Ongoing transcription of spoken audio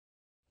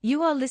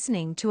You are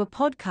listening to a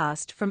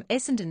podcast from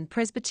Essendon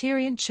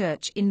Presbyterian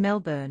Church in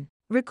Melbourne,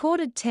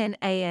 recorded 10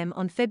 a.m.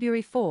 on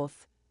February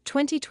 4th,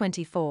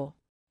 2024.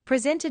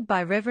 Presented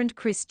by Reverend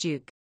Chris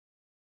Duke.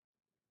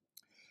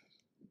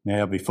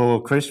 Now,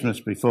 before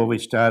we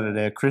started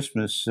our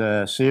Christmas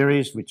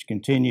series, which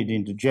continued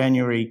into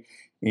January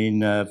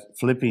in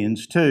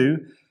Philippians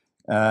 2,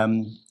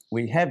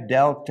 we have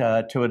dealt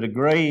to a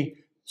degree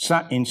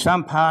in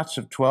some parts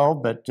of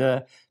 12, but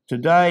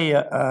today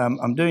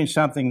I'm doing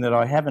something that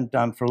I haven't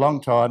done for a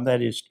long time.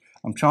 That is,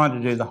 I'm trying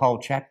to do the whole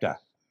chapter.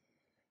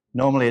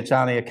 Normally it's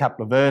only a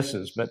couple of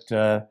verses, but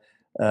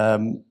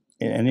and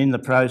in the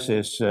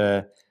process,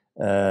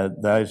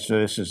 those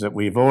verses that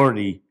we've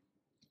already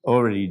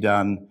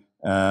done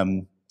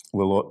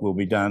will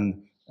be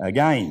done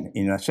again,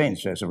 in a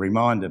sense, as a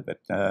reminder,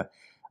 but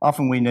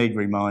often we need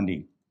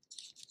reminding.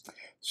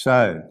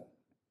 So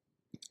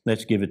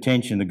let's give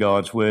attention to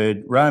God's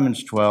word.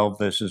 Romans 12,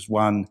 verses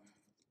 1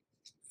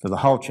 for the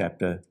whole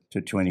chapter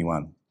to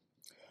 21.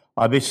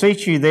 I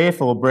beseech you,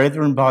 therefore,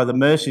 brethren, by the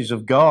mercies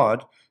of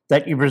God,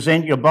 that you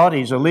present your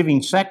bodies a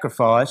living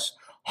sacrifice,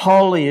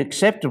 wholly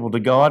acceptable to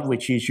God,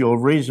 which is your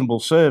reasonable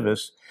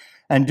service,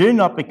 and do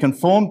not be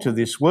conformed to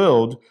this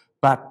world,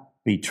 but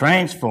be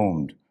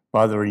transformed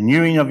by the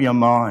renewing of your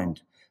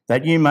mind,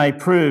 that you may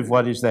prove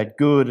what is that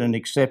good and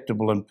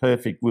acceptable and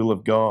perfect will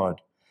of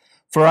God.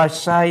 For I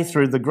say,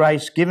 through the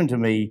grace given to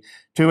me,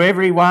 to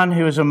every one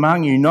who is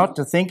among you, not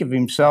to think of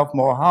himself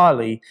more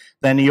highly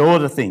than he ought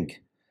to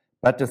think,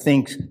 but to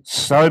think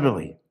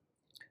soberly,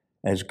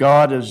 as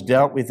God has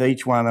dealt with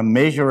each one a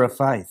measure of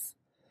faith.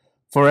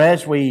 For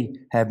as we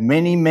have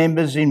many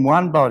members in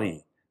one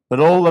body, but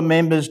all the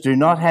members do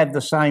not have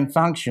the same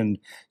function,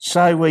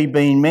 so we,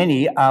 being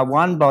many, are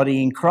one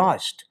body in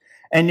Christ,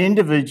 and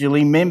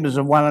individually members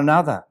of one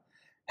another,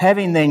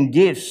 having then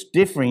gifts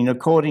differing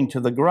according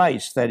to the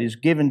grace that is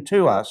given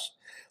to us,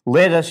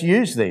 let us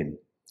use them.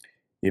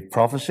 If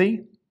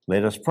prophecy,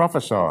 let us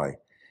prophesy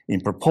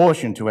in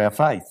proportion to our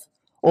faith.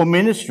 Or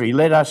ministry,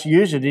 let us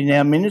use it in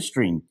our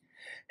ministering.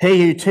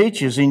 He who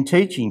teaches in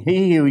teaching,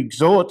 he who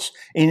exhorts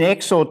in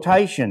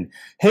exhortation,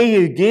 he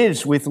who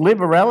gives with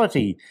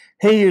liberality,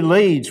 he who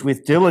leads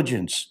with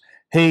diligence,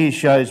 he who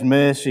shows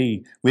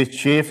mercy with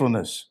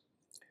cheerfulness.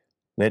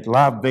 Let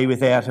love be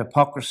without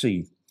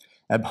hypocrisy.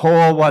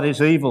 Abhor what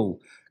is evil.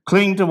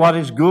 Cling to what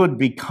is good.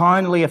 Be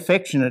kindly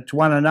affectionate to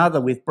one another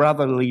with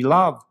brotherly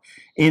love,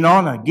 in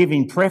honour,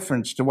 giving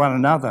preference to one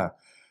another,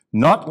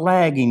 not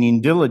lagging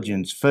in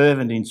diligence,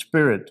 fervent in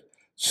spirit,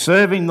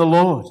 serving the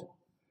Lord,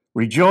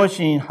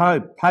 rejoicing in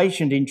hope,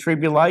 patient in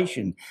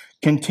tribulation,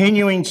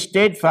 continuing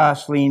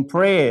steadfastly in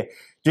prayer,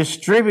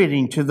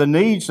 distributing to the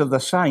needs of the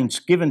saints,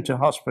 given to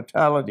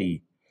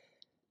hospitality.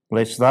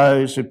 Bless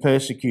those who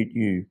persecute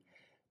you.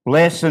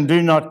 Bless and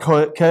do not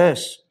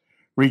curse.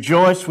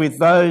 Rejoice with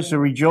those who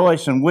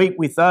rejoice and weep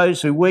with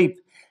those who weep.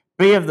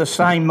 Be of the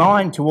same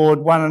mind toward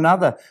one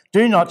another.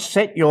 Do not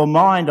set your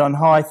mind on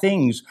high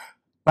things,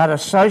 but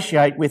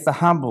associate with the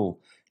humble.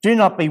 Do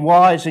not be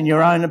wise in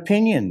your own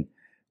opinion.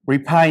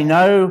 Repay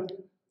no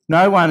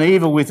one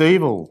evil with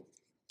evil.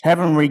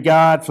 Having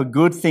regard for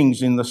good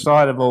things in the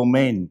sight of all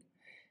men.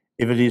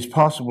 If it is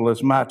possible,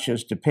 as much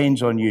as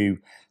depends on you,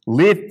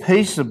 live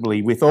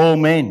peaceably with all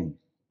men.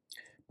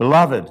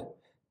 Beloved,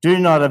 do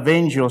not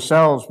avenge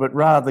yourselves, but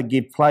rather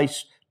give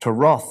place to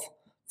wrath,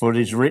 for it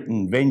is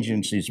written,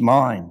 vengeance is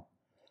mine.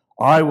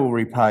 I will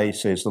repay,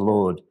 says the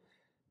Lord.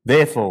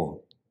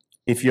 Therefore,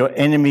 if your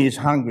enemy is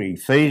hungry,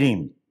 feed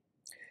him.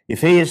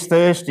 If he is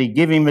thirsty,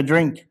 give him a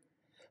drink.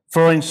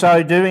 For in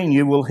so doing,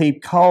 you will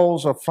heap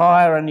coals of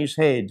fire on his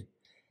head.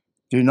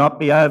 Do not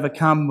be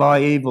overcome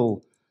by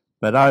evil,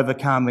 but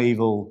overcome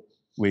evil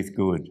with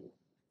good.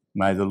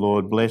 May the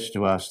Lord bless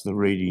to us the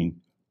reading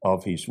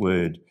of his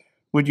word.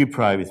 Would you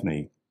pray with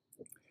me?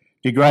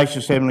 Dear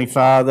gracious Heavenly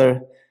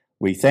Father,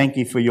 we thank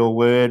you for your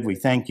word. We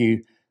thank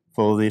you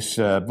for this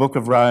book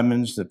of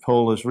Romans that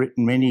Paul has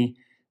written many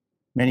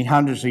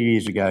hundreds of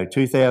years ago,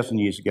 2,000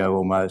 years ago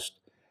almost.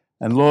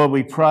 And Lord,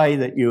 we pray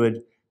that you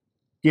would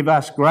give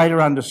us greater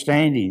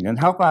understanding and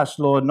help us,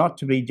 Lord, not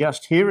to be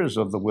just hearers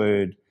of the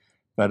word,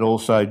 but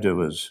also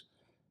doers.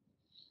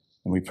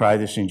 And we pray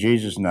this in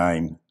Jesus'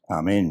 name.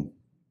 Amen.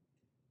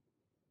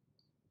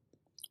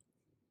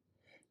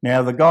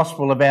 Now, the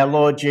gospel of our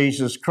Lord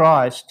Jesus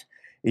Christ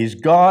is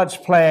God's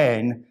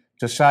plan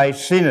to save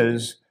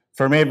sinners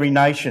from every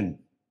nation.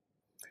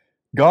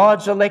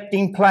 God's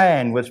electing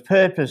plan was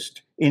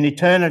purposed in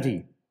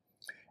eternity,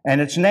 and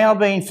it's now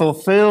being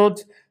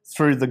fulfilled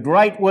through the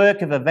great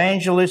work of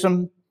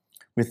evangelism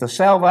with the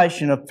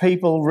salvation of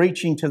people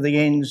reaching to the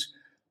ends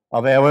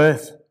of our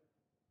earth.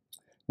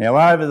 Now,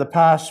 over the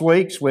past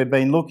weeks, we've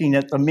been looking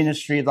at the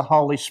ministry of the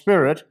Holy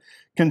Spirit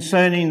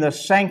concerning the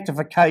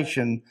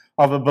sanctification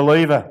of a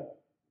believer.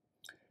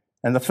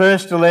 And the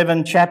first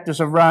 11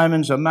 chapters of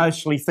Romans are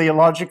mostly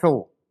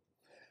theological,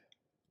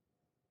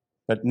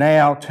 but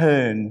now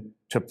turn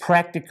to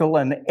practical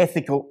and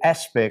ethical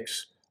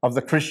aspects of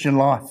the Christian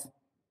life.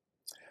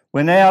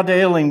 We're now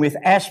dealing with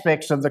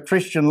aspects of the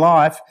Christian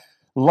life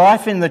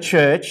in the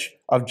church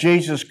of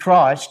Jesus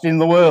Christ in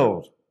the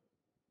world.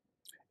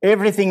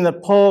 Everything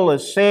that Paul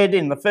has said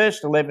in the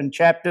first 11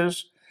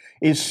 chapters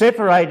is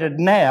separated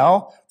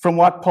now from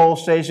what Paul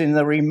says in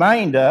the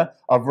remainder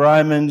of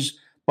Romans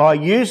by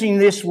using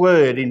this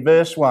word in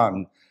verse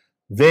 1,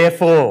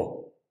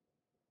 therefore.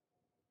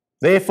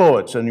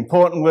 Therefore, it's an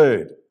important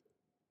word.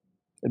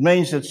 It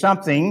means that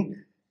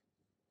something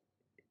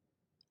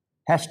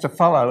has to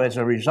follow as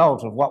a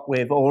result of what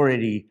we've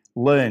already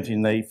learnt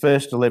in the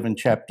first 11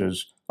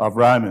 chapters of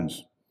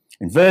Romans.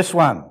 In verse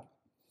 1,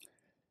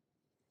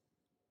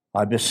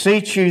 I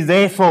beseech you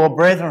therefore,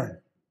 brethren,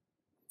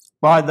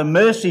 by the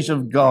mercies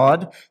of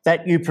God,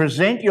 that you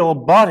present your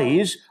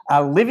bodies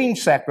a living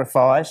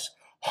sacrifice,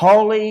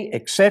 holy,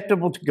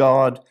 acceptable to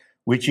God,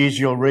 which is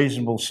your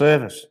reasonable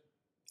service.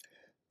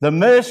 The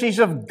mercies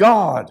of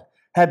God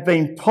have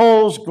been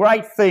Paul's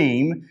great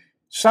theme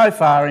so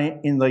far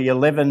in the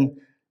 11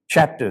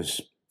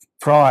 chapters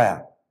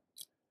prior.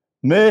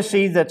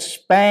 Mercy that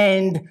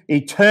spanned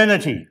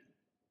eternity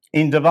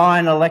in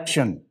divine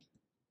election,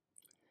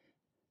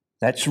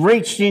 that's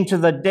reached into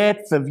the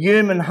depth of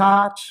human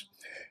hearts,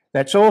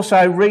 that's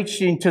also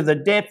reached into the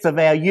depth of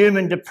our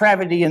human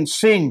depravity and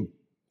sin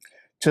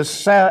to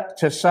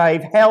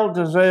save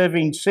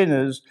hell-deserving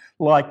sinners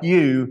like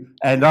you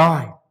and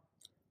I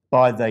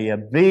by the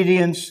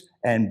obedience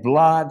and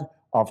blood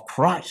of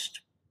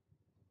Christ.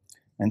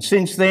 And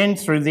since then,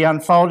 through the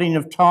unfolding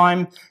of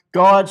time,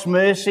 God's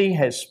mercy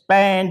has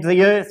spanned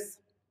the earth,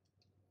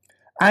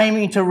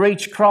 aiming to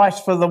reach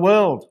Christ for the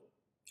world,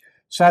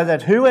 so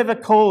that whoever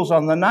calls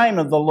on the name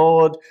of the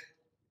Lord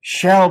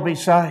shall be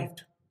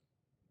saved.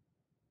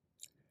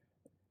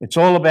 It's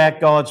all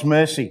about God's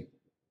mercy.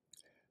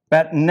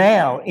 But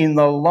now, in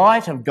the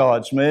light of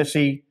God's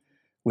mercy,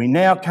 we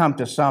now come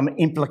to some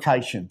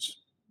implications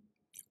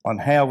on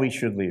how we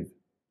should live.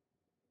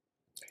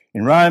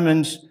 In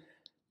Romans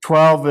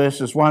 12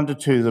 verses 1 to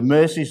 2, the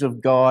mercies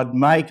of God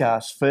make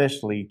us,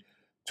 firstly,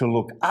 to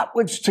look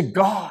upwards to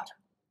God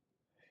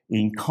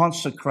in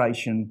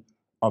consecration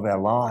of our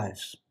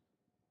lives.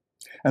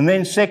 And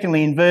then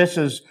secondly, in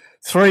verses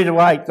 3 to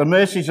 8, the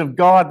mercies of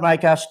God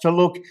make us to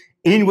look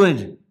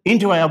inward,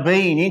 into our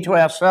being, into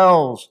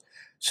ourselves,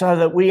 so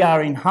that we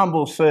are in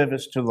humble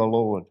service to the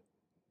Lord.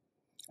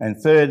 And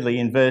thirdly,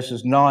 in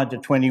verses 9 to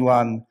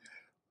 21,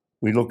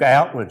 we look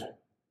outward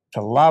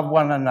to love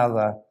one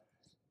another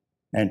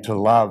and to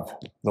love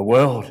the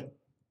world,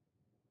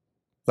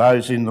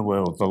 those in the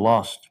world, the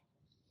lost.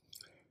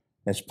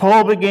 As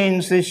Paul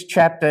begins this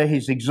chapter,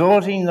 he's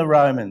exhorting the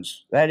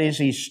Romans. That is,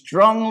 he's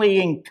strongly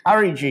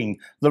encouraging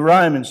the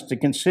Romans to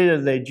consider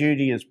their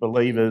duty as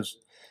believers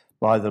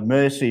by the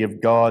mercy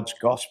of God's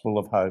gospel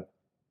of hope.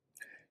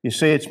 You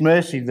see, it's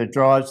mercy that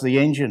drives the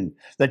engine,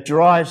 that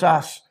drives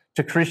us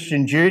to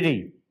Christian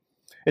duty.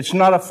 It's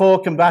not a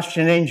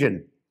four-combustion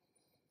engine.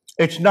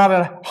 It's not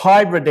a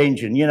hybrid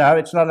engine,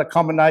 it's not a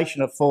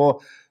combination of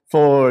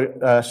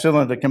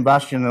four-cylinder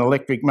combustion and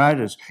electric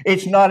motors.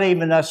 It's not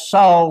even a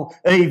sole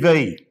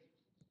EV.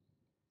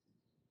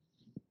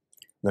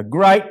 The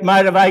great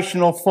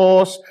motivational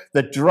force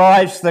that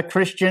drives the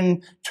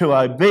Christian to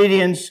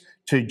obedience,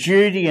 to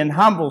duty and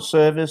humble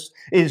service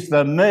is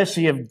the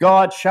mercy of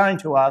God shown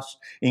to us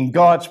in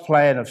God's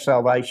plan of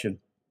salvation.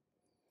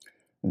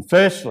 And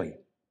firstly,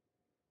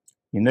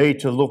 you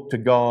need to look to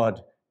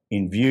God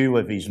in view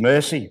of his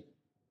mercy.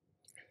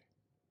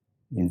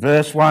 In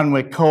verse 1,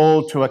 we're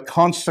called to a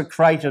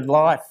consecrated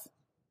life.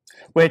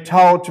 We're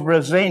told to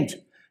present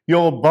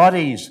your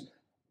bodies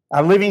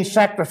a living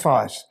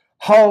sacrifice,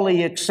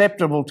 wholly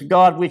acceptable to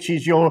God, which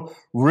is your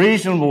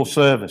reasonable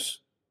service.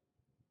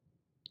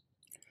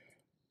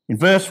 In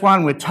verse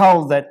 1, we're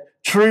told that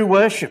true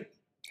worship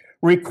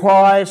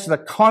requires the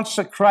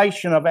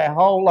consecration of our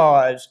whole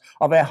lives,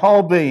 of our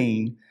whole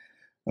being.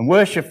 And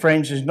worship,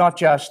 friends, is not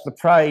just the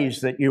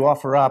praise that you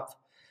offer up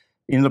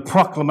in the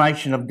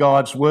proclamation of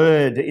God's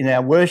word in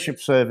our worship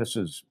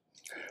services.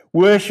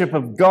 Worship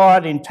of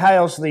God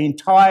entails the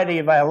entirety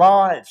of our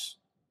lives.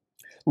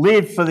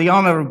 Live for the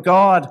honour of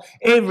God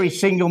every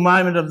single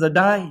moment of the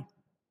day.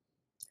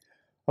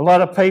 A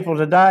lot of people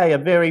today are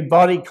very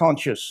body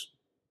conscious.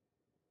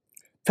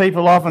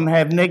 People often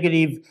have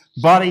negative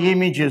body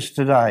images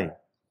today.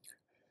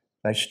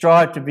 They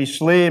strive to be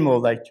slim, or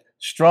they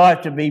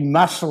strive to be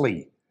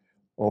muscly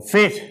or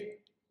fit.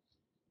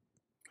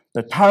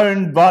 The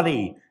toned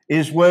body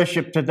is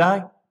worship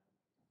today.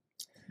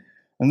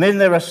 And then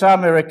there are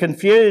some who are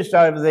confused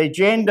over their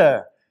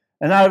gender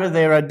and over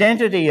their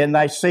identity, and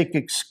they seek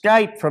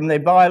escape from their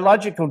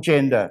biological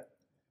gender.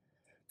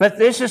 But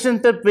this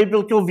isn't the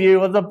biblical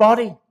view of the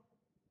body.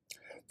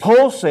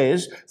 Paul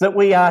says that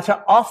we are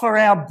to offer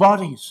our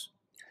bodies,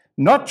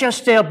 not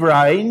just our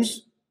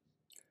brains,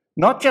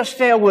 not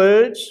just our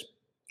words,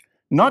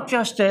 not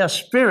just our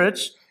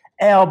spirits,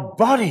 our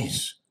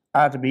bodies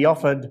are to be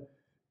offered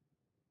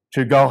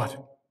to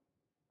God.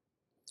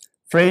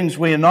 Friends,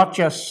 we are not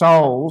just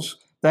souls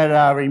that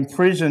are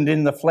imprisoned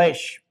in the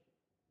flesh.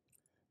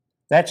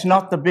 That's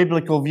not the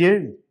biblical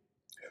view.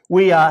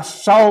 We are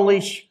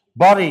soulish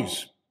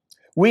bodies.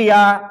 We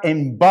are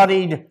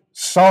embodied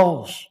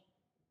souls.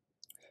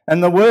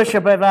 And the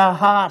worship of our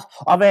heart,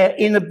 of our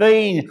inner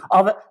being,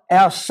 of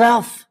our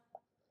self,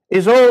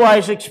 is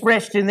always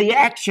expressed in the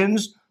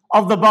actions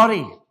of the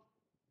body.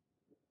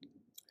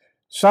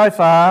 So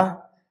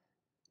far,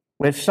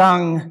 we've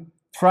sung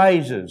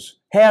praises.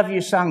 How have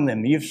you sung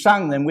them? You've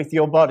sung them with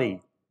your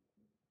body.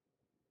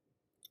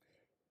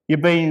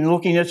 You've been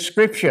looking at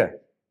Scripture.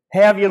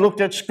 How have you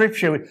looked at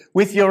Scripture?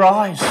 With your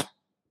eyes.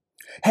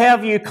 How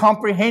have you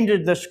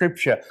comprehended the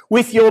Scripture?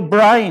 With your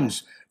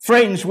brains.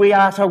 Friends, we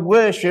are to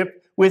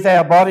worship with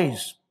our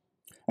bodies.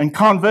 And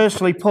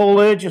conversely, Paul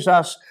urges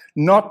us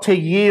not to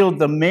yield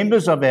the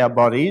members of our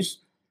bodies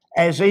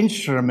as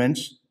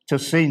instruments to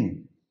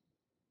sin.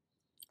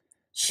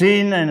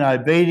 Sin and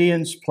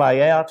obedience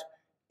play out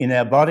in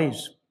our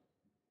bodies.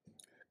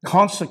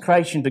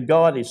 Consecration to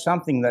God is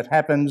something that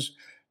happens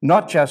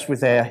not just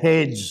with our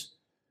heads,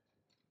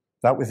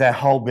 but with our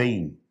whole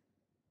being.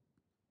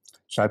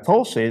 So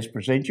Paul says,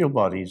 present your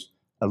bodies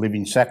a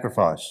living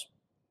sacrifice.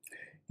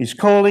 He's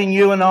calling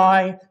you and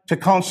I to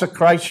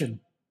consecration,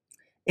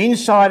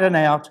 inside and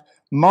out,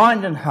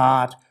 mind and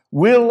heart,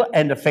 will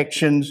and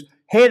affections,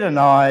 head and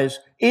eyes,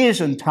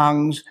 ears and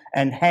tongues,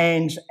 and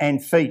hands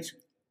and feet.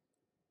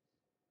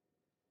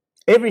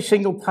 Every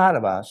single part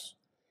of us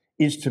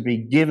is to be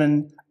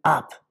given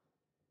up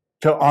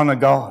to honour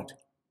God.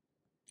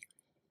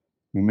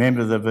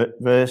 Remember the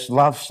verse,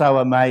 love so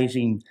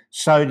amazing,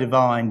 so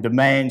divine,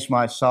 demands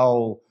my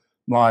soul,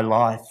 my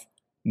life,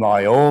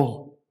 my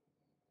all.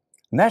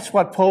 And that's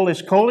what Paul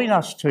is calling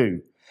us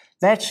to.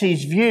 That's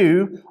his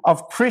view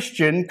of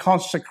Christian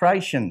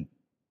consecration.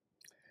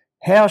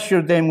 How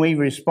should then we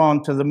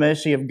respond to the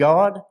mercy of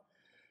God?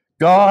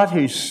 God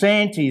who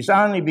sent his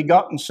only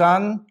begotten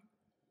Son,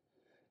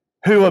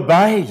 who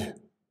obeyed,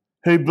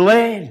 who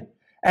bled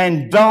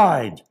and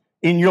died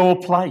in your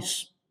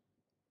place.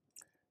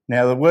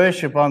 Now, the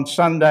worship on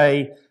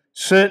Sunday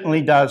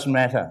certainly does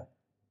matter,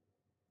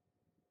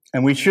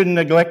 and we shouldn't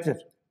neglect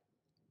it.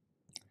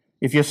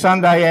 If your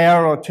Sunday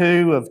hour or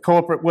two of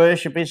corporate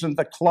worship isn't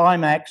the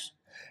climax,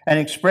 an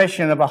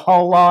expression of a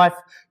whole life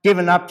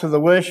given up to the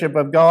worship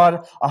of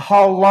God, a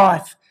whole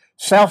life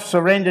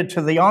self-surrendered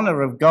to the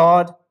honour of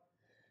God,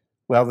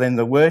 well, then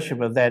the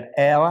worship of that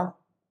hour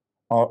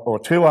or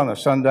two on a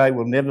Sunday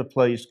will never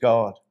please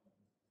God.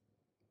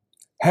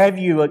 Have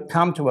you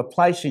come to a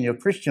place in your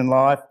Christian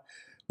life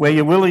where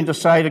you're willing to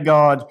say to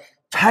God,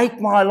 take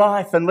my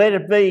life and let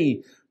it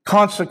be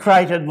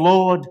consecrated,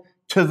 Lord,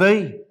 to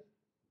thee?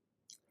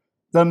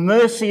 The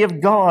mercy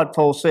of God,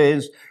 Paul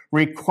says,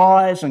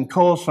 requires and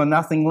calls for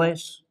nothing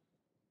less.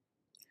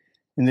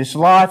 In this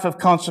life of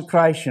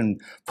consecration,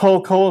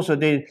 Paul calls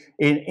it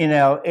in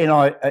our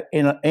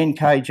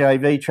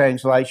NKJV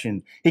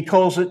translation, he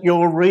calls it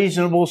your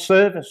reasonable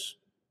service.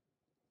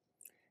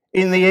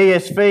 In the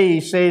ESV,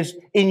 he says,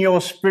 in your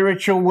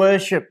spiritual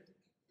worship.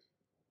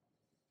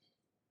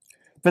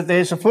 But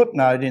there's a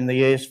footnote in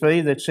the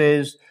ESV that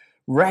says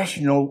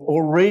rational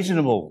or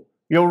reasonable,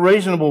 your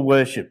reasonable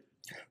worship.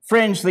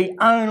 Friends, the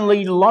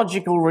only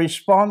logical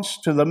response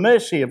to the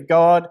mercy of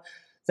God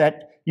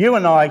that you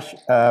and I,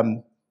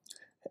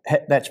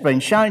 that's been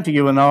shown to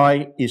you and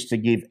I, is to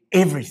give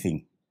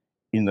everything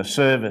in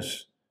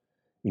service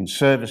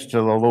to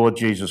the Lord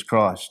Jesus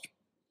Christ.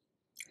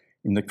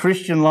 In the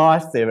Christian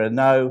life, there are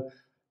no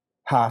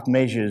half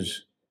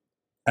measures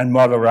and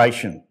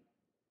moderation.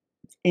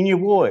 In your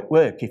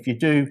work, if you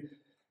do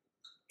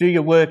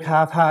your work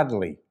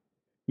half-heartedly,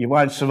 you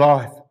won't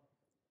survive.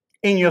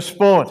 In your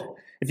sport,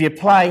 if you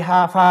play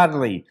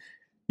half-heartedly,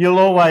 you'll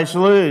always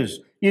lose.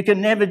 You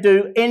can never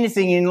do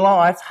anything in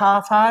life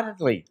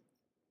half-heartedly.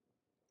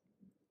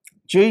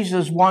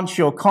 Jesus wants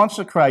your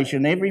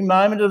consecration every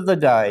moment of the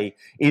day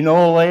in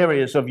all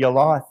areas of your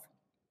life.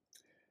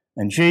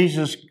 And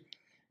Jesus,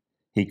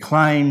 he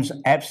claims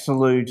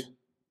absolute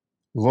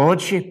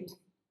lordship.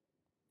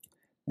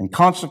 And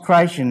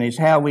consecration is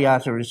how we are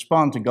to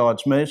respond to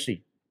God's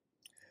mercy.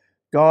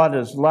 God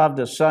has loved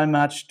us so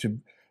much to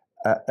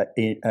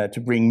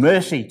bring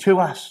mercy to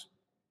us.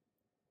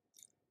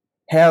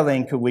 How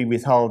then could we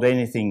withhold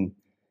anything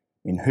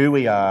in who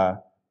we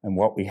are and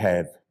what we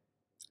have?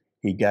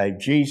 He gave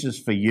Jesus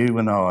for you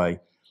and I.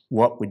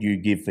 What would you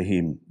give for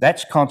him?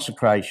 That's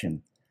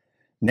consecration.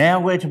 Now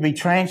we're to be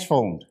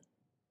transformed.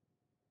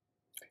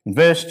 In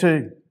verse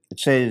 2, it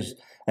says,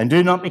 and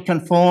do not be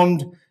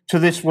conformed to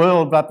this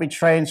world, but be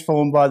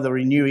transformed by the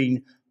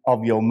renewing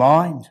of your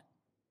mind.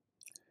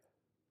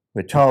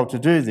 We're told to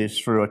do this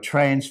through a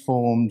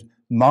transformed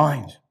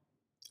mind.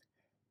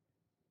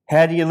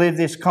 How do you live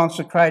this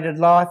consecrated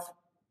life?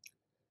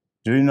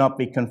 Do not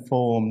be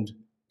conformed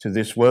to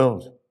this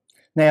world.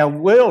 Now,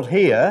 world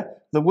here,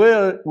 the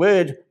word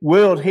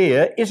world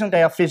here isn't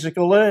our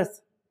physical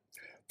earth.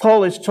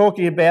 Paul is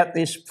talking about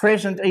this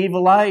present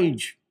evil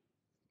age,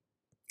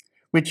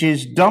 which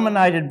is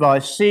dominated by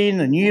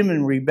sin and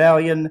human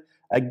rebellion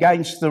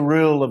against the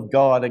rule of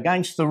God,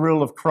 against the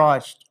rule of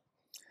Christ.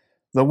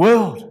 The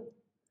world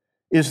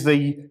is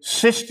the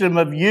system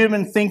of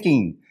human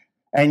thinking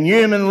and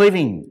human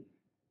living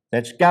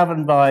that's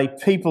governed by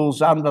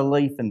people's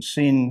unbelief and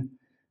sin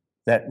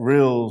that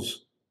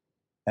rules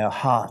our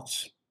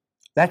hearts.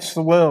 That's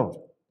the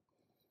world.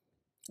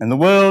 And the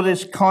world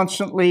is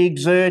constantly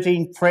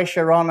exerting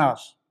pressure on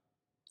us.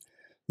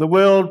 The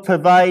world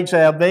pervades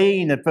our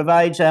being, it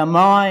pervades our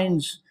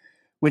minds,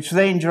 which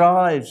then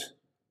drives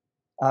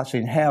us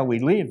in how we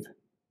live.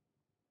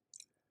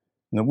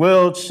 And the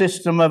world's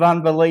system of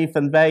unbelief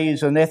and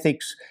values and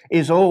ethics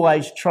is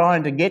always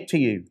trying to get to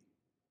you.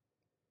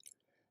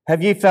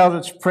 Have you felt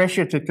its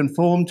pressure to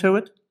conform to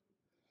it?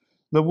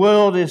 The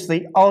world is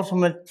the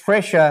ultimate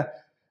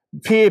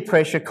peer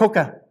pressure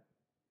cooker.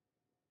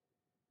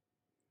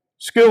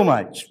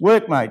 Schoolmates,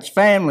 workmates,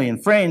 family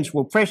and friends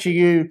will pressure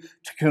you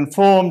to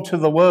conform to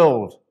the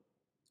world.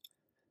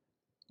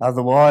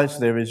 Otherwise,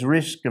 there is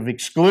risk of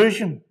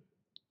exclusion.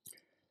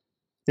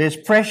 There's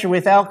pressure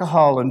with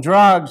alcohol and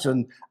drugs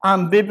and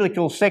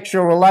unbiblical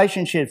sexual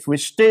relationships,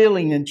 with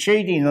stealing and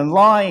cheating and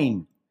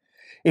lying.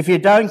 If you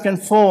don't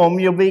conform,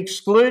 you'll be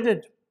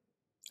excluded.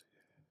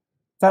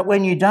 But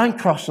when you don't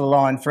cross the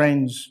line,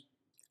 friends,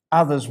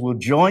 others will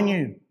join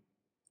you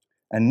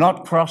and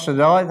not cross it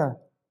either.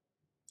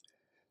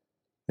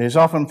 There's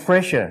often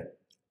pressure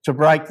to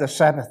break the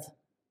Sabbath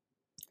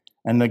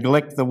and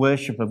neglect the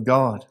worship of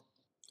God.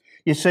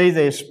 You see,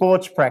 there's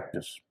sports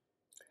practice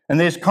and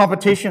there's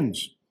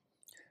competitions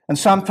and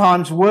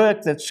sometimes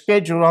work that's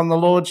scheduled on the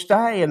Lord's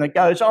day, and it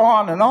goes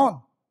on and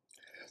on.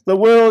 The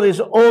world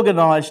is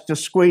organised to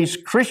squeeze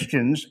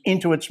Christians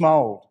into its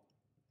mould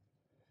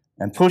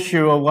and push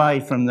you away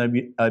from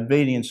the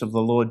obedience of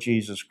the Lord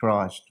Jesus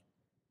Christ.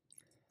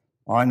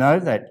 I know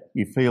that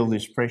you feel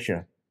this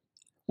pressure.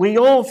 We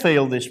all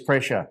feel this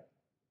pressure.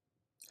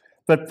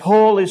 But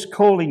Paul is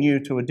calling you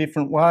to a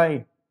different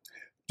way.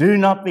 Do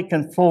not be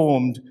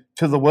conformed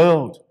to the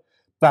world,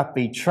 but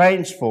be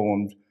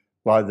transformed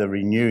by the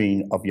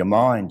renewing of your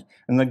mind.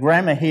 And the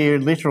grammar here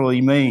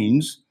literally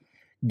means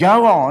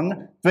go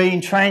on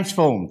being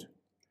transformed.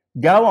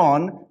 Go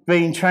on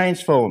being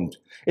transformed.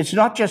 It's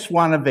not just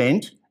one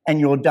event and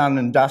you're done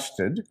and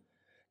dusted.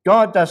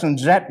 God doesn't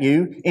zap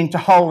you into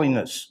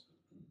holiness.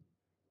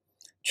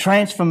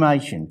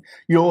 Transformation,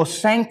 your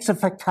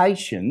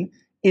sanctification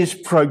is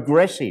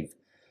progressive,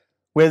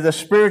 where the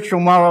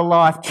spiritual moral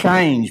life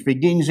change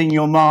begins in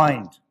your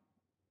mind.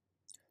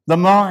 The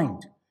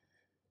mind,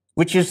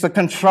 which is the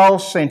control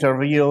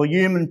centre of your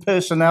human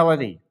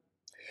personality.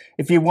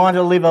 If you want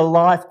to live a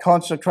life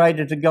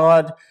consecrated to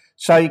God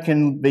so you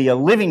can be a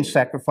living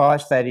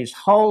sacrifice that is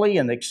holy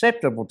and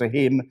acceptable to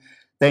Him,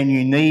 then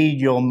you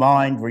need your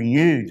mind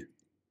renewed.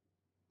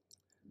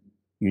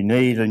 You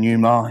need a new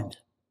mind.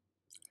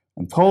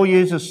 And Paul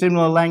uses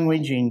similar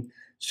language in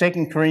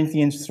 2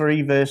 Corinthians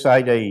 3 verse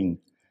 18.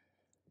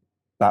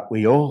 But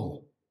we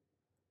all,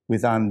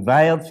 with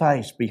unveiled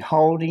face,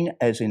 beholding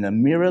as in a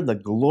mirror the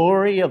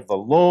glory of the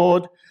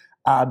Lord,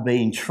 are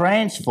being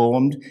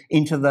transformed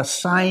into the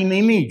same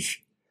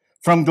image,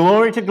 from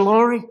glory to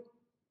glory,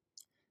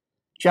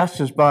 just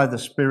as by the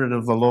Spirit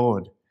of the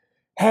Lord.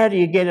 How do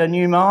you get a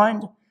new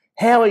mind?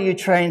 How are you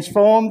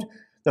transformed?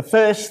 The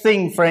first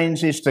thing,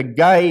 friends, is to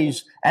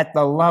gaze at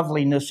the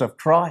loveliness of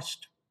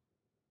Christ.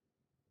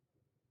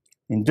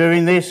 In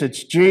doing this,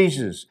 it's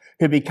Jesus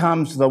who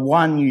becomes the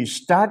one you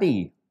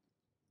study,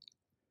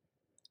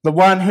 the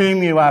one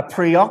whom you are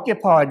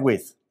preoccupied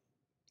with,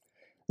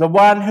 the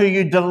one who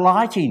you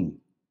delight in.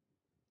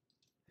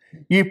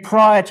 You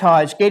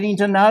prioritise getting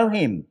to know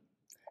Him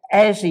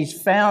as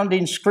He's found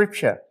in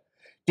Scripture,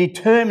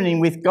 determining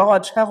with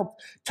God's help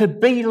to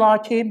be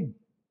like Him.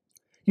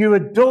 You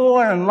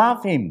adore and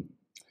love Him.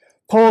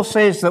 Paul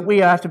says that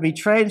we are to be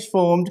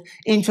transformed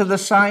into the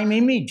same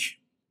image,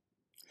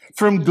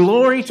 from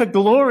glory to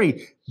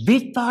glory,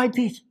 bit by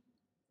bit.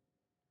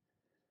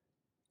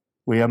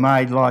 We are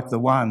made like the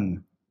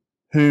one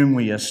whom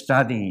we are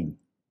studying.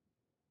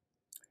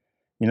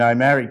 You know,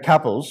 married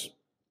couples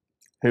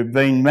who've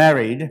been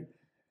married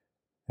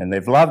and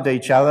they've loved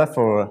each other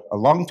for a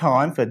long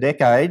time, for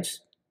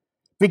decades,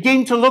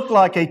 begin to look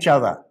like each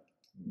other.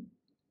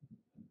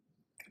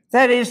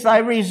 That is,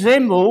 they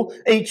resemble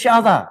each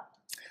other.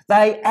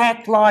 They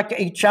act like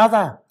each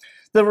other.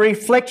 The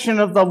reflection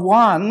of the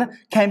one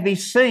can be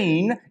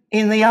seen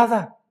in the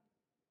other.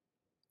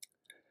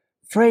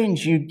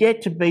 Friends, you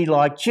get to be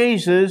like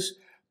Jesus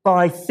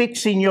by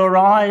fixing your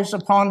eyes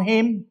upon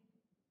Him.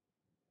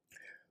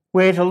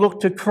 We're to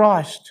look to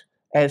Christ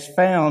as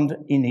found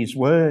in His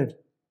Word,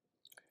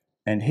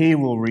 and He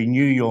will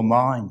renew your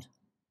mind.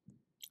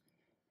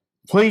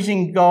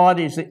 Pleasing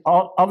God is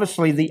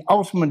obviously the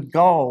ultimate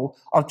goal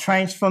of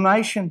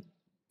transformation.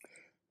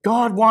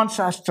 God wants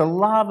us to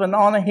love and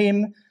honour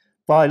Him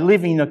by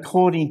living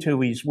according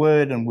to His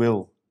word and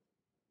will.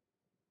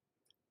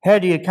 How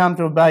do you come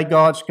to obey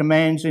God's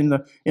commands in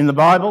the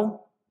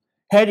Bible?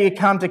 How do you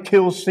come to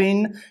kill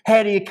sin?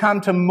 How do you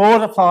come to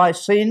mortify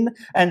sin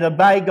and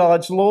obey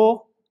God's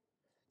law?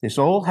 This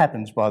all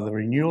happens by the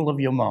renewal of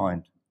your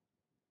mind.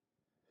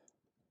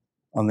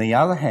 On the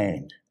other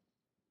hand,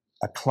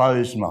 a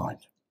closed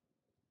mind.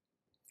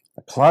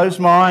 A closed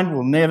mind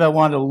will never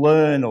want to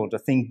learn or to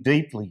think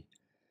deeply,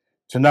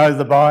 to know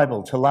the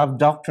Bible, to love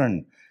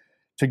doctrine,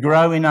 to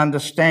grow in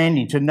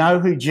understanding, to know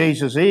who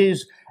Jesus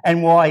is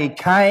and why he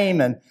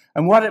came and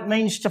what it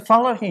means to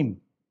follow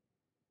him.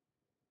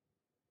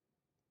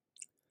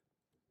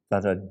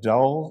 But a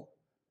dull,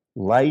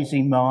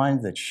 lazy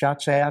mind that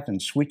shuts out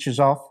and switches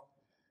off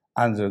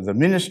under the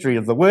ministry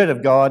of the Word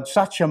of God,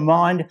 such a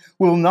mind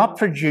will not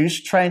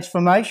produce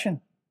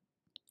transformation.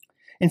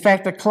 In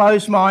fact, a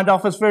closed mind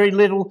offers very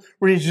little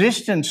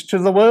resistance to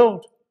the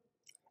world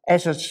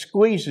as it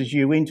squeezes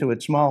you into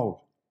its mould.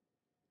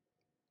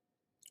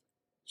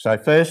 So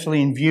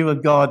firstly, in view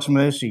of God's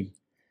mercy,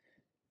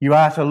 you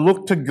are to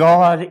look to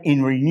God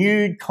in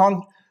renewed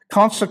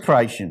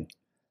consecration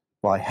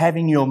by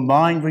having your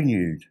mind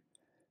renewed,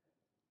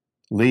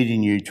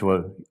 leading you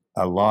to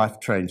a life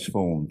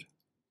transformed.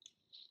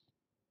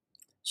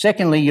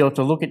 Secondly, you're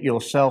to look at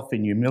yourself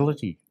in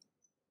humility.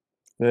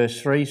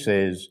 Verse 3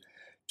 says,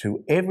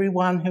 "To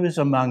everyone who is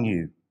among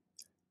you,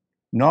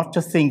 not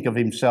to think of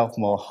himself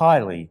more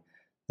highly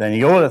than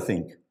he ought to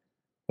think,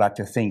 but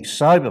to think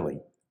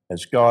soberly,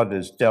 as God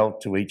has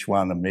dealt to each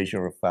one a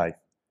measure of faith."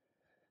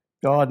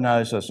 God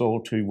knows us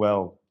all too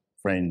well,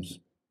 friends.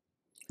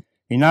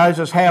 He knows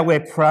us how we're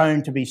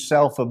prone to be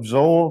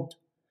self-absorbed,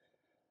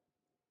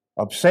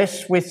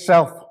 obsessed with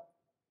self.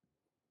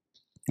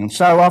 And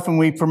so often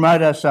we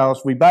promote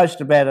ourselves, we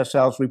boast about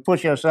ourselves, we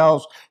push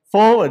ourselves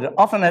forward,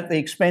 often at the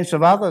expense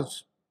of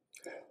others.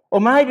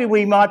 Or maybe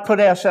we might put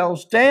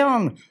ourselves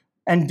down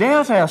and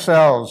doubt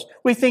ourselves.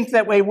 We think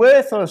that we're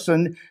worthless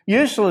and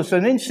useless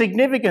and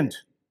insignificant.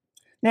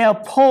 Now,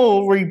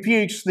 Paul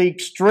rebukes the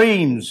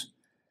extremes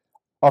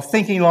of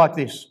thinking like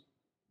this.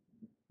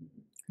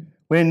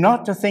 We're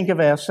not to think of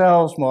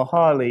ourselves more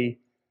highly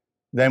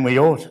than we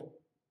ought.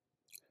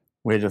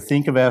 We're to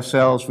think of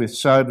ourselves with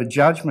sober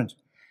judgment,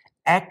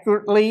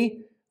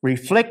 accurately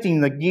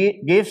reflecting the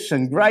gifts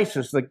and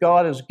graces that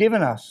God has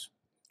given us,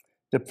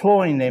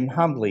 deploying them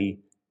humbly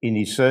in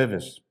his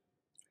service.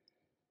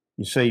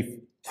 You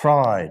see,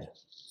 pride,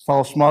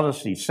 false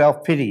modesty,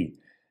 self-pity,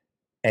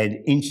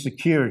 and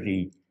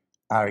insecurity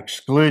are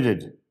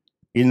excluded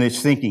in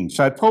this thinking.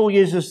 So Paul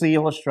uses the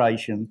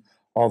illustration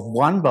of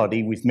one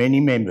body with many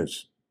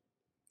members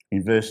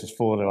in verses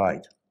 4 to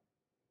 8.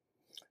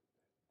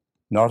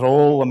 Not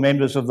all the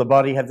members of the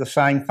body have the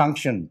same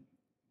function.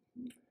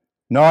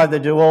 Neither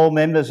do all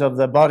members of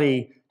the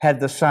body have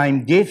the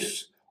same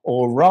gifts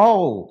or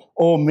role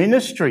or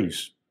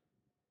ministries.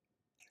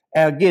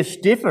 Our gifts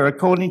differ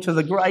according to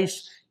the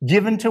grace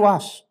given to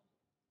us.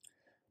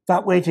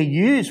 But we're to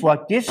use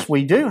what gifts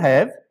we do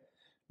have,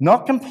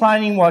 not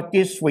complaining what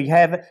gifts we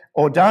have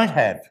or don't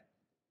have.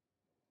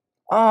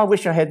 Oh, I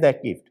wish I had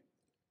that gift.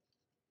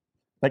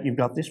 But you've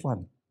got this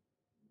one.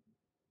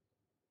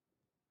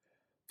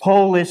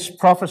 Paul lists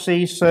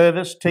prophecy,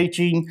 service,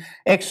 teaching,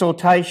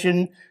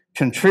 exhortation,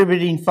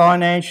 contributing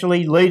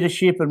financially,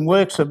 leadership and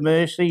works of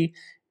mercy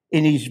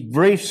in his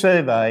brief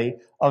survey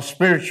of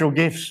spiritual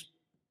gifts.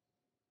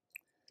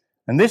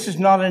 And this is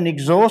not an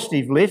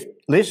exhaustive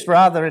list,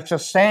 rather it's a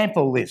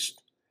sample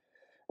list.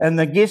 And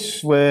the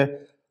gifts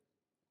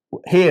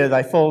here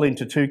they fall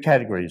into two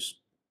categories.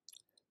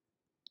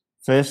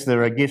 First,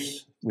 there are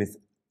gifts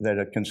that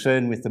are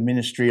concerned with the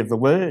ministry of the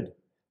word,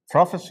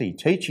 prophecy,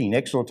 teaching,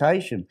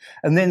 exhortation.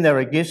 And then there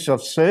are gifts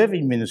of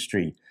serving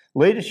ministry,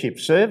 leadership,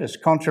 service,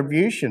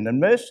 contribution and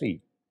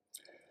mercy.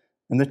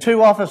 And the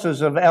two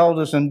offices of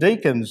elders and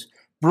deacons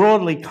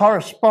broadly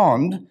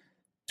correspond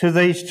to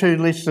these two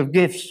lists of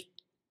gifts.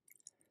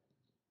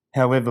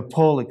 However,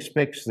 Paul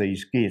expects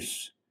these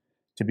gifts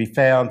to be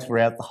found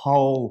throughout the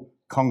whole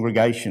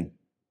congregation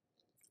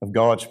of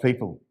God's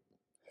people,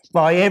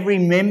 by every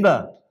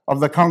member of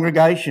the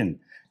congregation,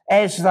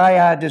 as they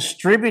are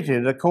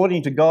distributed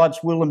according to God's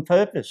will and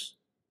purpose.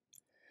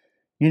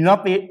 You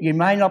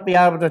may not be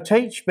able to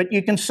teach, but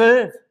you can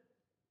serve.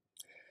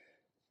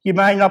 You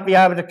may not be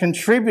able to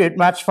contribute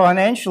much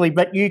financially,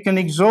 but you can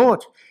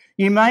exhort.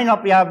 You may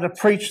not be able to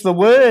preach the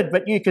word,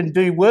 but you can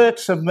do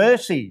works of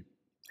mercy.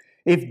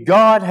 If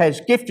God has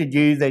gifted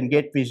you, then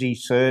get busy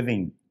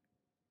serving.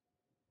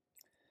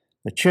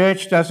 The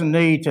church doesn't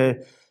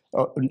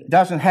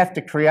have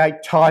to create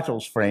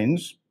titles,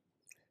 friends.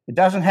 It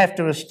doesn't have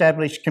to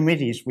establish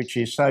committees, which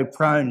is so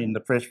prone in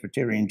the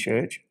Presbyterian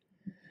Church.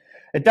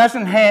 It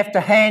doesn't have to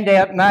hand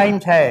out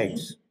name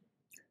tags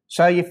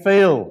so you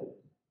feel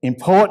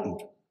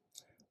important.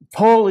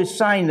 Paul is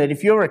saying that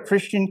if you're a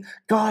Christian,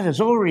 God has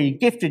already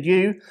gifted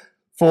you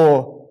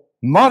for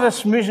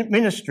modest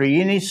ministry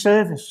in his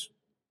service.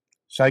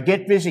 So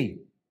get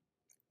busy.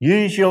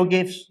 Use your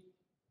gifts.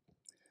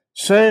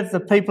 Serve the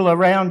people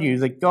around you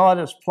that God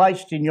has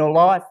placed in your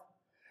life.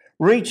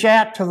 Reach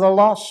out to the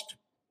lost.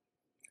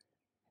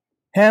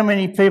 How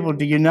many people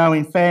do you know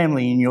in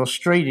family, in your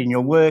street, in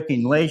your work,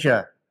 in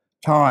leisure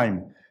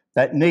time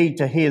that need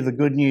to hear the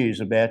good news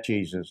about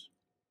Jesus?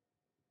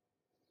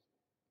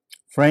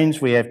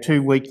 Friends, we have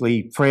 2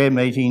 weekly prayer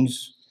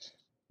meetings,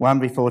 one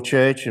before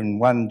church and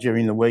one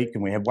during the week,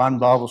 and we have one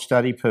Bible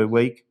study per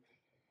week.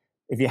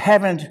 If you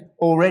haven't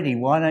already,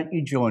 why don't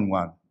you join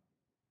one?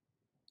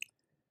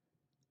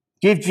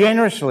 Give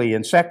generously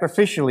and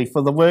sacrificially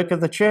for the work of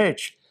the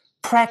church.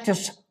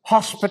 Practice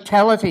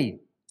hospitality.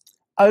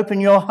 Open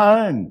your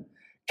home.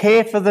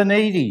 care for the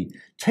needy,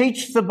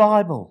 teach the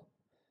Bible.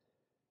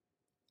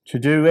 To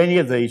do any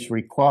of these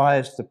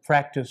requires the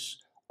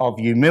practice of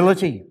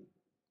humility.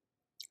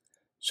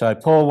 So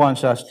Paul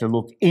wants us to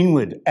look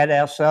inward at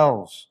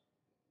ourselves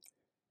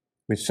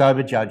with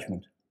sober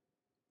judgment,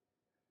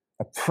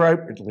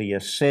 appropriately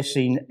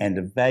assessing and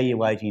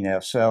evaluating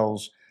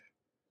ourselves,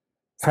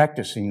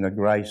 practicing the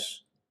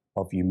grace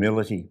of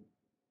humility,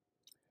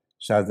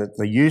 so that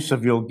the use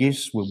of your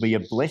gifts will be a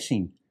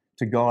blessing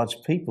to God's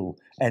people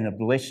and a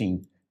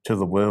blessing to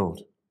the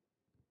world.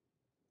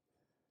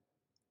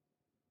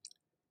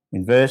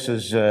 In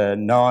verses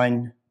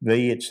 9b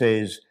it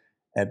says,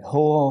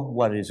 abhor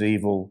what is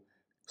evil,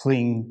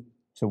 cling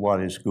to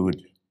what is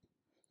good.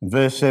 In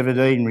verse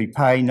 17,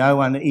 repay no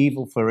one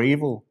evil for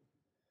evil.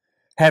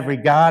 Have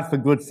regard for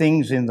good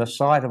things in the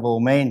sight of all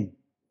men.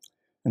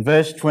 In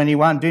verse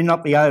 21, do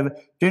not be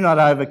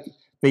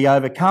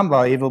overcome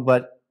by evil,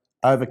 but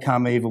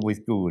overcome evil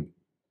with good.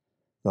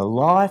 The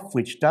life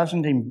which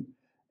doesn't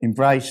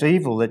embrace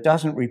evil, that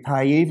doesn't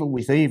repay evil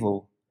with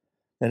evil,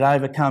 that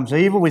overcomes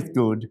evil with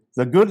good,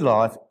 the good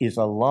life is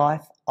a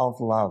life of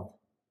love.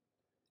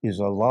 Is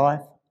a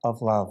life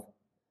of love.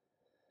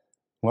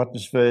 What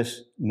does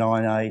verse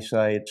 9a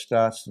say? It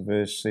starts the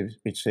verse,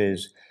 it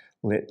says,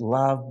 let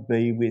love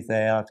be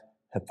without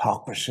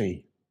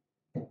hypocrisy.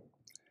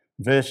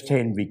 Verse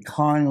 10, be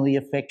kindly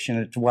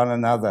affectionate to one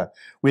another,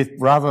 with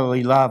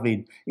brotherly love,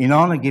 in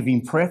honour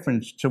giving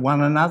preference to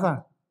one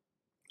another.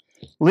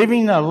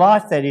 Living a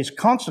life that is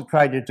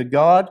consecrated to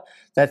God,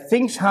 that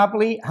thinks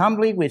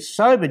humbly with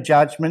sober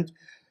judgment,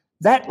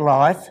 that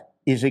life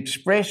is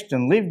expressed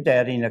and lived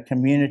out in a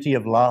community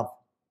of love.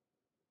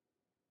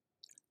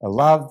 A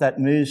love that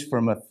moves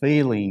from a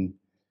feeling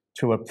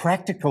to a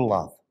practical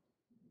love,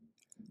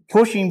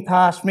 pushing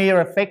past mere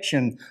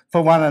affection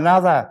for one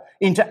another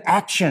into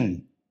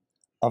action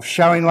of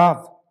showing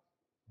love.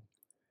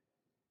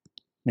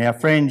 Now,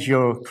 friends,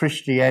 your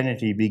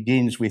Christianity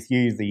begins with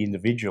you, the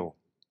individual.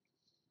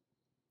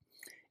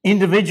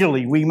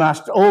 Individually, we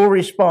must all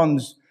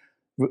respond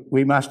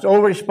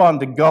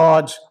to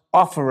God's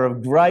offer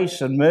of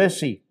grace and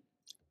mercy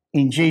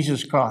in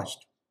Jesus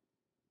Christ.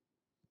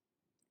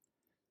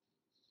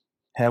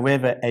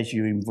 However, as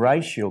you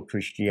embrace your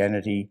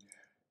Christianity,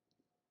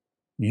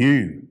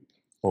 you,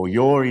 or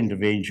your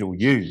individual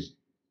you,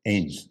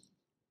 ends.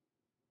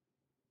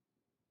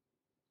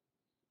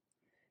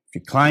 If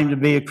you claim to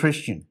be a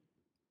Christian,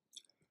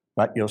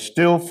 but you're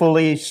still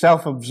fully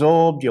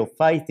self-absorbed, your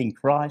faith in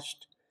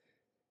Christ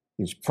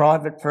is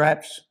private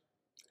perhaps,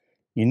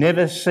 you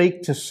never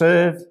seek to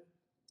serve,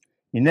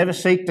 you never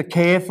seek to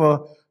care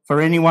for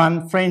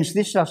anyone, friends,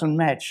 this doesn't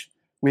match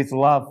with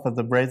love for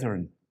the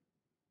brethren.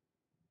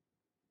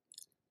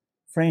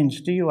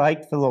 Friends, do you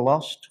ache for the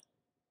lost?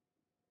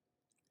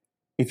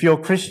 If your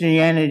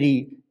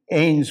Christianity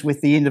ends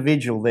with the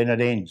individual, then it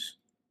ends.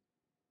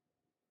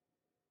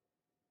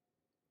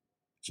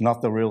 It's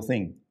not the real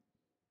thing.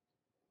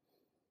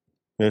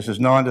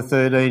 Verses 9 to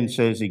 13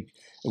 says, it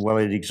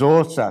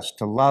exhorts us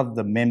to love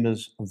the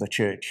members of the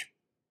church.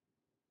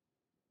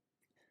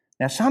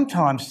 Now,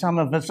 sometimes some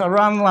of us are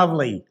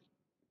unlovely,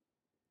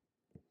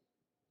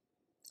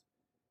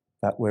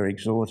 but we're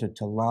exhorted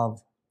to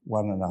love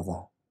one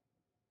another.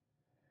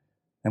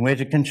 And we're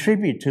to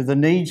contribute to the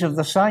needs of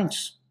the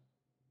saints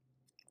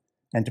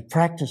and to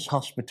practice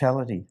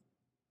hospitality.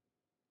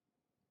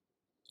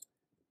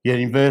 Yet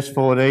in verse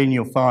 14,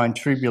 you'll find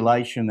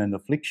tribulation and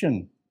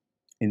affliction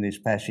in this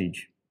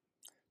passage.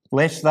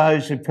 Bless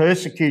those who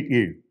persecute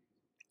you.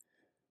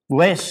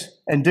 Bless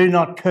and do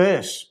not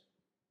curse.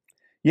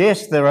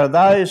 Yes, there are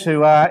those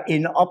who are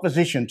in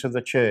opposition to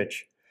the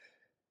church,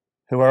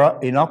 who are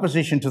in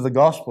opposition to the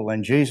gospel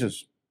and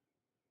Jesus.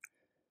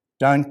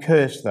 Don't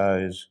curse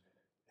those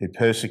who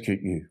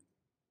persecute you.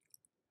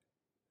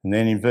 And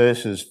then in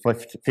verses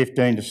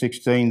 15 to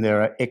 16,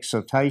 there are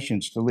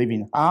exhortations to live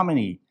in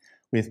harmony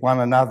with one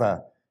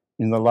another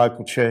in the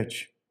local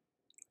church.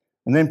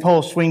 And then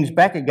Paul swings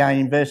back again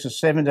in verses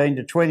 17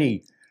 to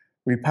 20.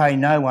 Repay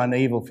no one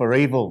evil for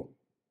evil.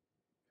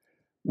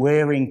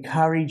 We're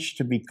encouraged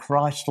to be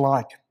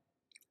Christ-like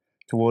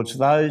towards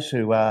those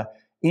who are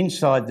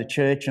inside the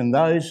church and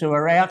those who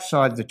are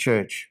outside the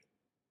church.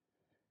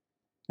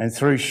 And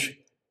through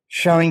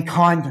showing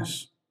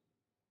kindness,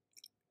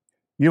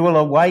 you will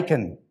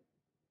awaken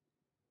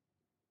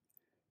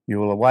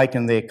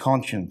their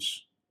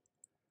conscience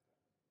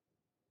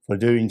for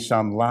doing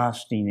some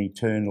lasting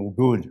eternal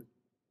good.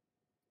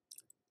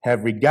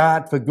 Have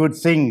regard for good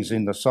things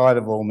in the sight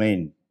of all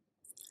men.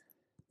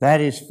 That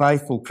is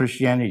faithful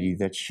Christianity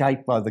that's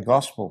shaped by the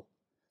gospel,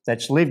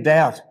 that's lived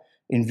out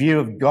in view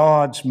of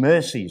God's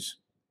mercies.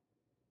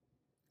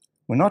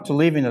 We're not to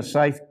live in a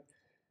safe,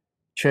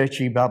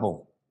 churchy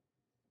bubble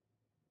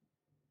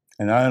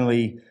and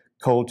only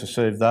called to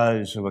serve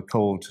those who are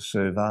called to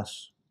serve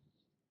us.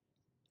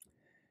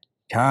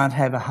 Can't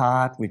have a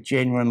heart with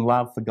genuine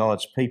love for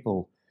God's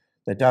people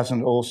that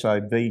doesn't also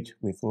beat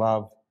with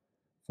love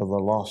for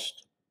the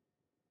lost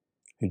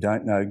who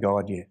don't know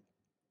God yet.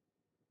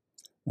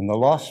 And the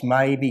lost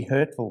may be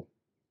hurtful.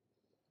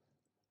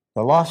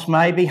 The lost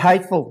may be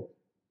hateful,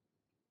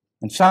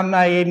 and some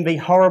may even be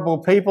horrible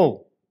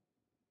people.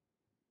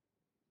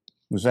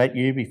 Was that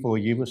you before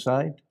you were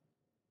saved?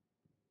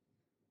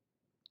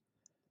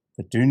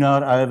 But do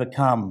not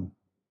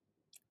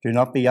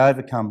be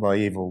overcome by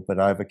evil, but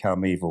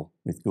overcome evil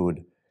with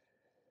good.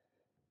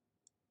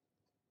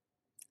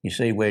 You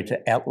see, we're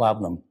to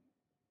outlove them.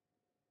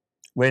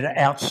 We're to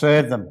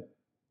outserve them,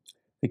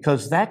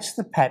 because that's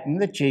the pattern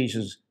that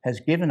Jesus has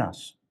given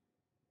us,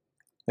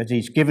 that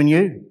he's given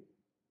you.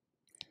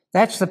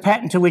 That's the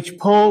pattern to which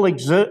Paul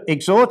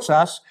exhorts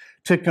us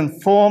to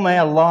conform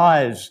our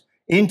lives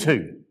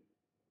into,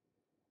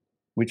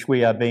 which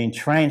we are being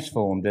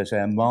transformed as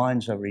our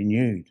minds are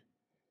renewed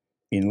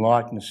in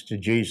likeness to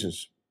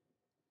Jesus.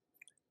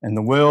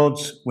 And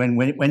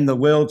when the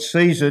world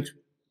sees it,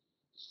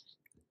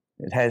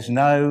 it has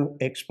no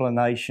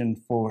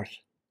explanation for it.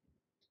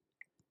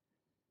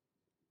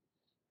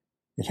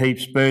 It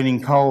heaps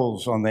burning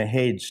coals on their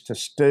heads to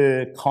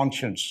stir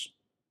conscience.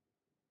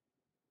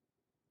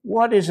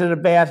 What is it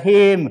about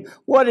him?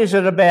 What is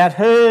it about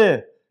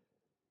her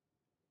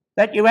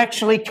that you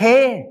actually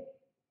care?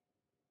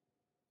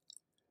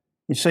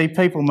 You see,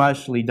 people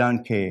mostly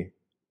don't care.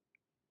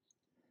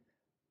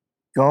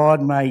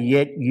 God may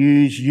yet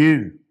use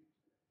you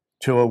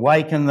to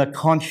awaken the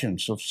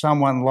conscience of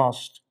someone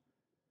lost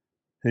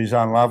who's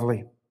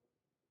unlovely.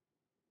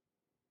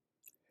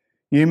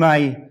 You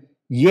may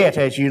yet,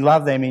 as you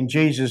love them in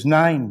Jesus'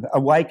 name,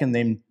 awaken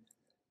them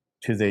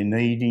to their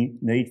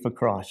need for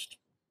Christ.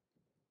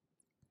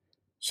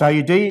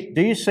 So do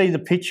you see the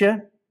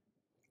picture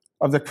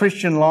of the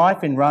Christian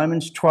life in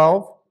Romans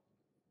 12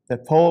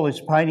 that Paul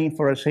is painting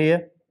for us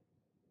here?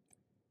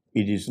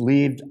 It is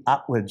lived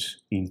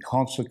upwards in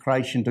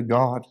consecration to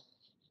God.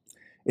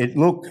 It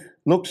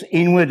looks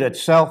inward at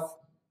self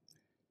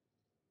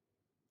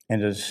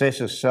and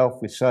assesses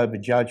self with sober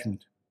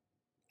judgment,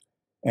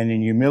 and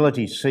in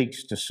humility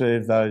seeks to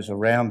serve those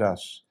around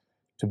us,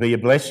 to be a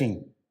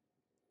blessing.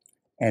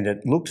 And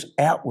it looks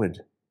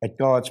outward at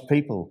God's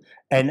people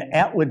and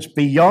outwards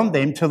beyond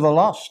them to the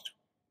lost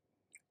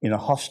in a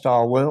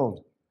hostile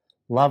world,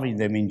 loving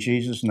them in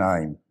Jesus'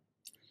 name,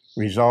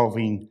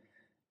 resolving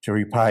to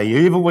repay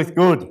evil with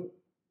good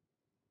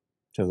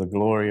to the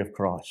glory of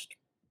Christ.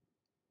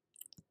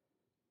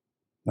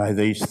 May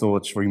these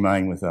thoughts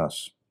remain with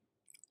us.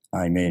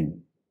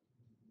 Amen.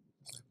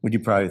 Would you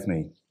pray with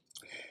me?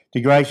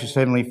 Dear gracious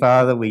Heavenly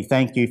Father, we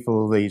thank you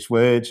for these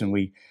words, and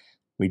we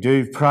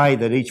do pray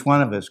that each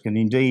one of us can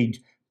indeed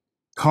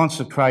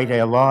consecrate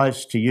our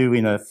lives to you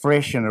in a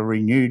fresh and a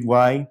renewed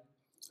way.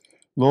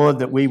 Lord,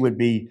 that we would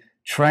be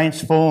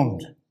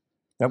transformed,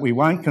 that we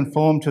won't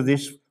conform to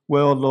this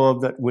world,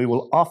 Lord, that we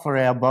will offer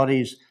our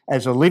bodies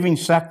as a living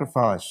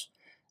sacrifice,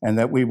 and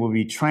that we will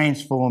be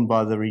transformed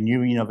by the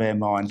renewing of our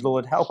mind.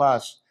 Lord, help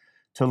us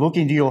to look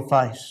into your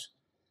face.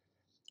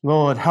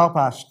 Lord, help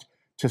us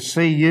to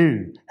see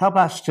you. Help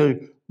us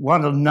to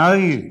want to know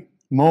you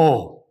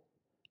more,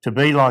 to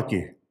be like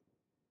you,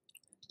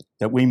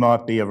 that we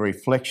might be a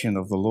reflection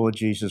of the Lord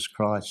Jesus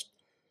Christ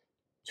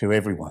to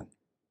everyone.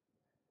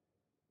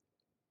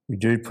 We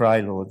do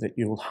pray, Lord, that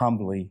you'll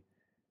humbly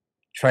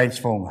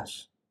transform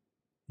us.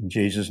 In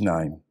Jesus'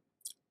 name,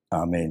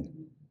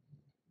 amen.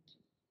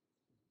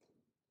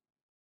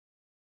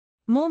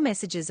 More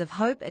messages of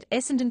hope at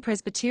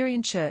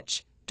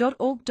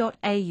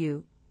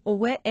essendonpresbyterianchurch.org.au or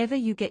wherever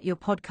you get your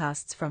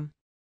podcasts from.